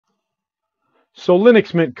So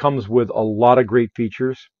Linux Mint comes with a lot of great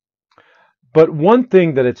features, but one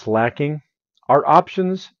thing that it's lacking are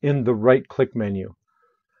options in the right-click menu.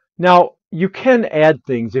 Now, you can add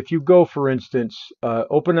things. If you go, for instance,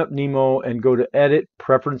 open up Nemo and go to Edit,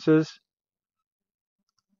 Preferences,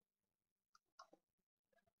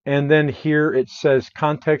 and then here it says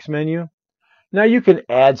Context Menu. Now you can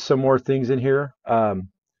add some more things in here,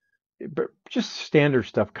 but just standard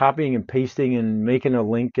stuff, copying and pasting and making a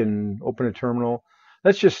link and open a terminal.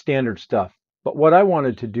 That's just standard stuff. But what I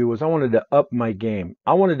wanted to do was I wanted to up my game.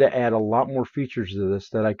 I wanted to add a lot more features to this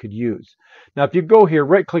that I could use. Now, if you go here,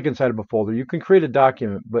 right click inside of a folder, you can create a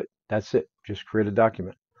document, but that's it. Just create a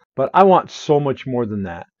document. But I want so much more than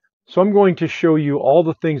that. So I'm going to show you all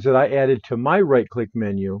the things that I added to my right click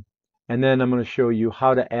menu, and then I'm going to show you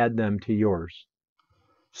how to add them to yours.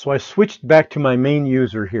 So I switched back to my main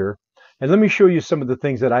user here, and let me show you some of the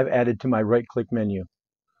things that I've added to my right click menu.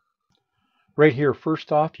 Right here,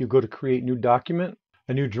 first off, you go to create new document,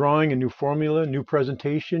 a new drawing, a new formula, new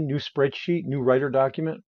presentation, new spreadsheet, new writer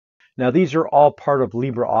document. Now these are all part of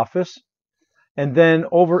LibreOffice. And then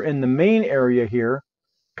over in the main area here,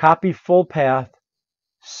 copy full path,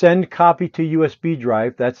 send copy to USB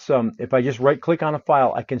drive. That's if I just right click on a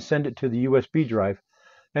file, I can send it to the USB drive.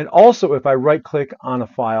 And also if I right click on a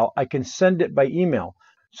file, I can send it by email.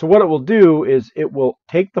 So what it will do is it will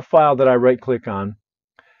take the file that I right click on,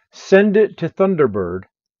 send it to Thunderbird,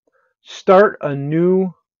 start a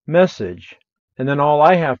new message, and then all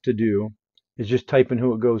I have to do is just type in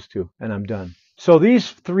who it goes to, and I'm done. So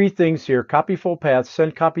these three things here, copy full path,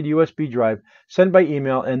 send copy to USB drive, send by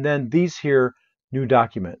email, and then these here, new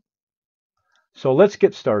document. So let's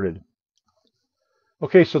get started.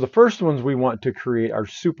 Okay, so the first ones we want to create are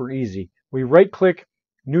super easy. We right click,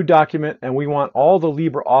 new document, and we want all the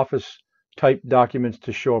LibreOffice type documents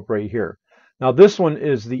to show up right here. Now this one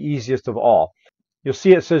is the easiest of all. You'll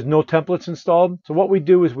see it says no templates installed. So what we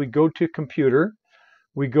do is we go to computer,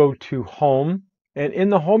 we go to home, and in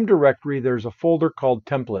the home directory there's a folder called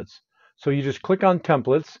templates. So you just click on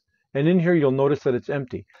templates, and in here you'll notice that it's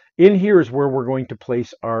empty. In here is where we're going to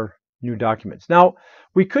place our new documents. Now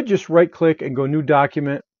we could just right click and go new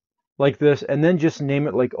document like this and then just name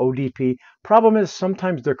it like ODP. Problem is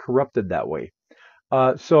sometimes they're corrupted that way.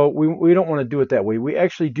 So we don't want to do it that way. We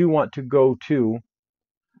actually do want to go to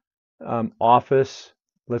Office.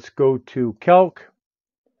 Let's go to Calc,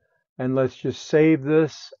 and let's just save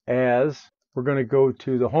this as, we're going to go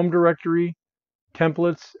to the home directory,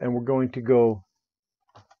 templates, and we're going to go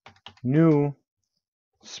new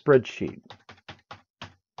spreadsheet.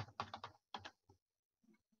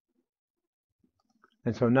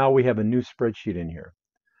 And so now we have a new spreadsheet in here.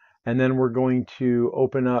 And then we're going to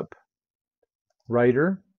open up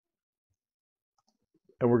Writer,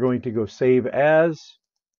 and we're going to go save as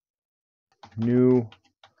new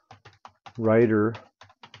writer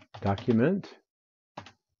document.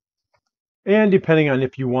 And depending on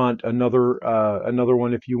if you want another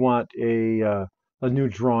one, if you want a new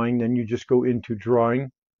drawing, then you just go into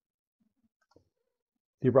Drawing,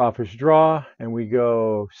 LibreOffice Draw, and we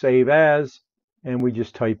go Save As, and we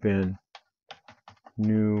just type in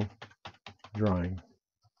new drawing.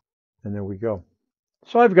 And there we go.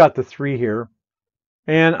 So I've got the three here.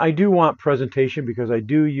 And I do want presentation because I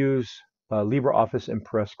do use LibreOffice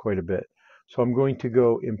Impress quite a bit. So I'm going to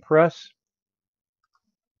go Impress.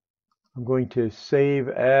 I'm going to save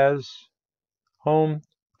as home,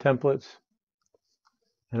 templates,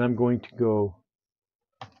 and I'm going to go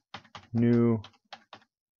new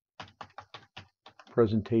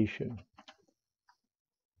presentation.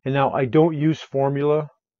 And now I don't use formula,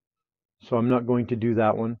 so I'm not going to do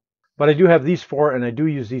that one. But I do have these four, and I do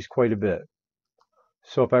use these quite a bit.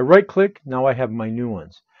 So if I right click, now I have my new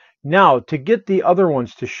ones. Now to get the other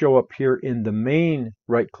ones to show up here in the main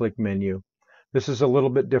right click menu, this is a little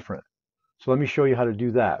bit different. So let me show you how to do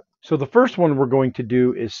that. So the first one we're going to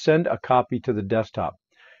do is send a copy to the desktop.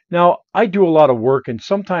 Now I do a lot of work, and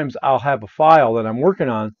sometimes I'll have a file that I'm working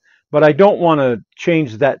on, but I don't want to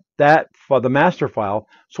change the master file.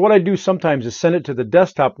 So what I do sometimes is send it to the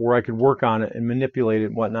desktop where I could work on it and manipulate it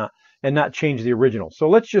and whatnot, and not change the original. So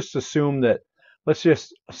let's just assume that, let's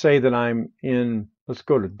just say that I'm in, let's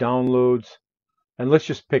go to Downloads, and let's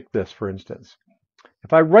just pick this for instance.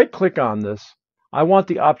 If I right click on this, I want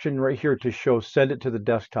the option right here to show Send it to the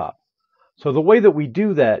desktop. So the way that we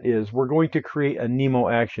do that is we're going to create a Nemo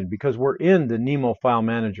action because we're in the Nemo file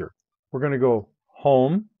manager. We're going to go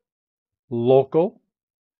Home, Local,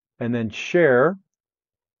 and then Share,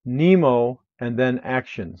 Nemo, and then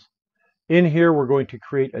Actions. In here we're going to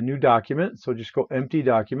create a new document, so just go Empty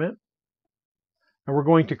Document. And we're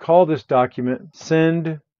going to call this document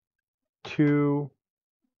Send to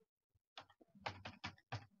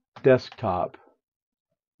desktop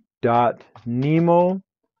dot Nemo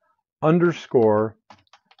underscore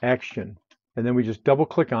action. And then we just double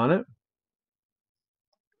click on it.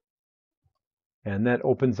 And that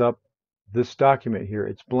opens up this document here.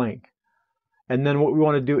 It's blank. And then what we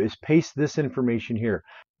want to do is paste this information here.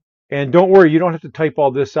 And don't worry, you don't have to type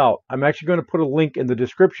all this out. I'm actually going to put a link in the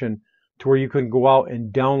description to where you can go out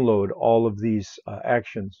and download all of these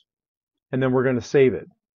actions. And then we're going to save it.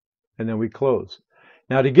 And then we close.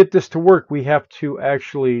 Now to get this to work, we have to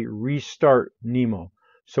actually restart Nemo.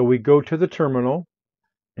 So we go to the terminal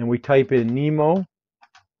and we type in Nemo-Q.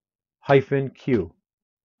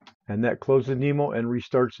 And that closes Nemo and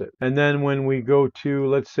restarts it. And then when we go to,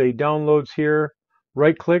 let's say, downloads here,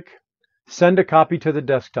 right click, send a copy to the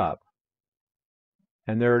desktop.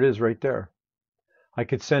 And there it is right there. I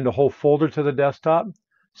could send a whole folder to the desktop,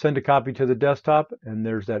 send a copy to the desktop, and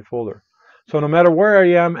there's that folder. So no matter where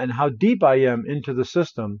I am and how deep I am into the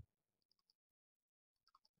system,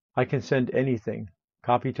 I can send anything,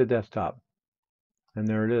 copy to desktop. And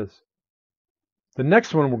there it is. The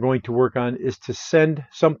next one we're going to work on is to send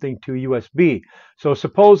something to USB. So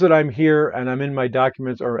suppose that I'm here and I'm in my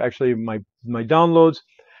documents, or actually my downloads,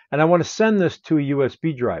 and I want to send this to a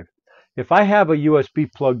USB drive. If I have a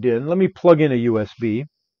USB plugged in, let me plug in a USB.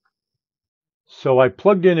 So I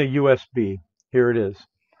plugged in a USB. Here it is.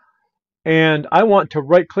 And I want to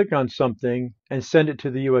right click on something and send it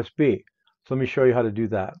to the USB. So let me show you how to do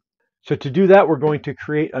that. So to do that, we're going to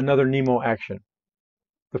create another Nemo action.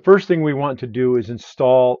 The first thing we want to do is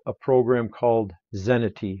install a program called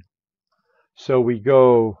Zenity. So we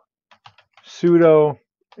go sudo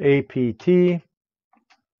apt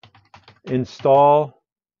install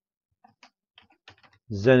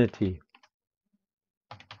Zenity.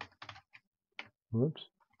 Whoops.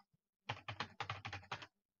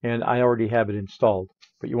 And I already have it installed.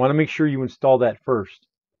 But you want to make sure you install that first.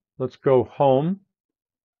 Let's go home,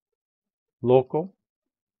 local,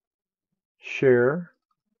 share,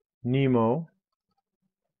 Nemo,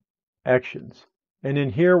 actions. And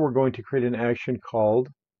in here we're going to create an action called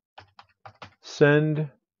send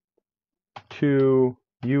to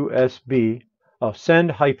USB,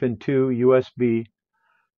 send hyphen to USB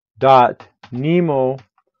dot Nemo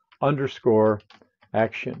underscore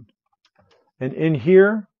action. And in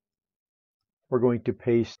here we're going to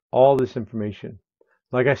paste all this information.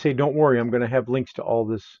 Like I say, don't worry, I'm going to have links to all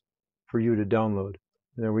this for you to download.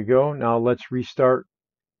 There we go. Now let's restart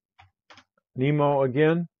Nemo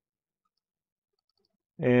again.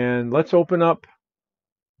 And let's open up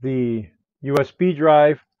the USB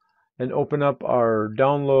drive and open up our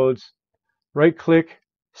downloads. Right click,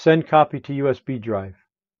 send copy to USB drive.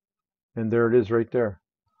 And there it is right there.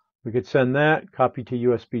 We could send that copy to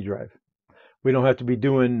USB drive. We don't have to be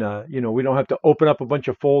doing, we don't have to open up a bunch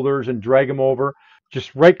of folders and drag them over.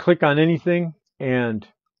 Just right click on anything and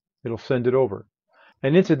it'll send it over.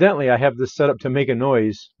 And incidentally, I have this set up to make a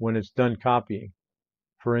noise when it's done copying.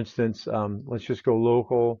 For instance, let's just go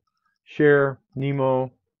local, share,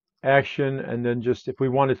 Nemo, action, and then just, if we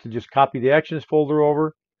wanted to just copy the actions folder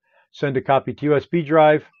over, send a copy to USB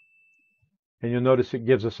drive, and you'll notice it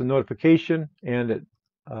gives us a notification and it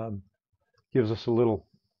gives us a little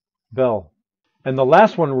bell. And the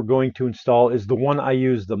last one we're going to install is the one I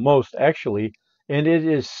use the most actually, and it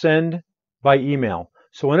is send by email.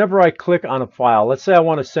 So whenever I click on a file, let's say I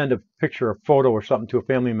want to send a picture, a photo or something to a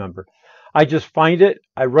family member, I just find it,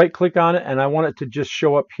 I right click on it, and I want it to just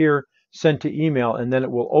show up here, send to email, and then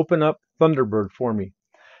it will open up Thunderbird for me.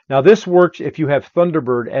 Now this works if you have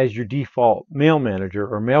Thunderbird as your default mail manager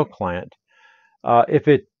or mail client.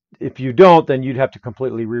 If you don't, then you'd have to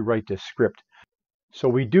completely rewrite this script. So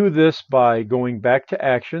we do this by going back to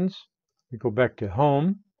actions. We go back to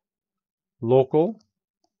home, local,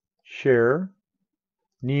 share,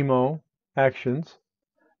 Nemo, actions,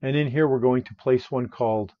 and in here we're going to place one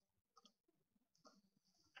called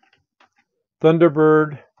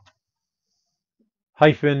Thunderbird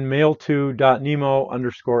hyphen mail2.nemo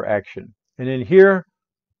underscore action. And in here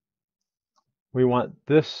we want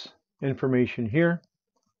this information here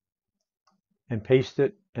and paste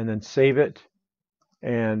it and then save it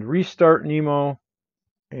and restart Nemo.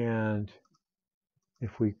 And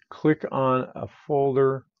if we click on a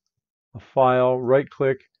folder, a file, right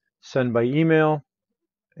click, send by email,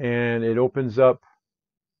 and it opens up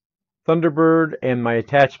Thunderbird, and my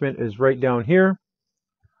attachment is right down here.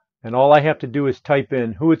 And all I have to do is type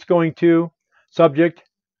in who it's going to, subject,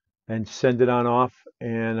 and send it on off,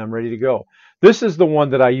 and I'm ready to go. This is the one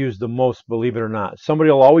that I use the most, believe it or not.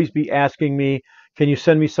 Somebody will always be asking me, can you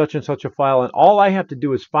send me such and such a file? And all I have to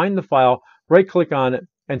do is find the file, right click on it,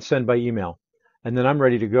 and send by email. And then I'm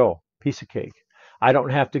ready to go. Piece of cake. I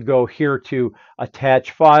don't have to go here to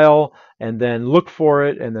attach file and then look for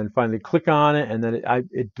it and then finally click on it, and then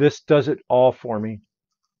this does it all for me.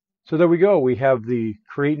 So there we go. We have the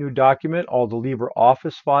create new document, all the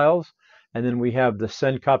LibreOffice files, and then we have the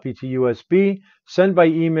send copy to USB, send by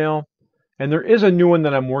email, and there is a new one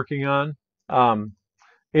that I'm working on.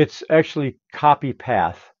 It's actually copy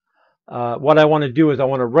path. What I want to do is I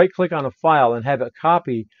want to right click on a file and have it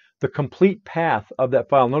copy the complete path of that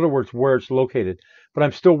file. In other words, where it's located. But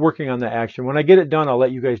I'm still working on that action. When I get it done, I'll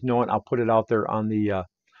let you guys know, and I'll put it out there on the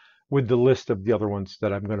with the list of the other ones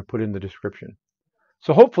that I'm going to put in the description.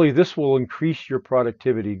 So hopefully this will increase your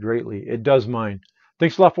productivity greatly. It does mine.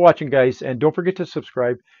 Thanks a lot for watching, guys, and don't forget to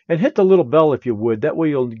subscribe and hit the little bell if you would. That way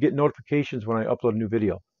you'll get notifications when I upload a new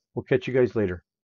video. We'll catch you guys later.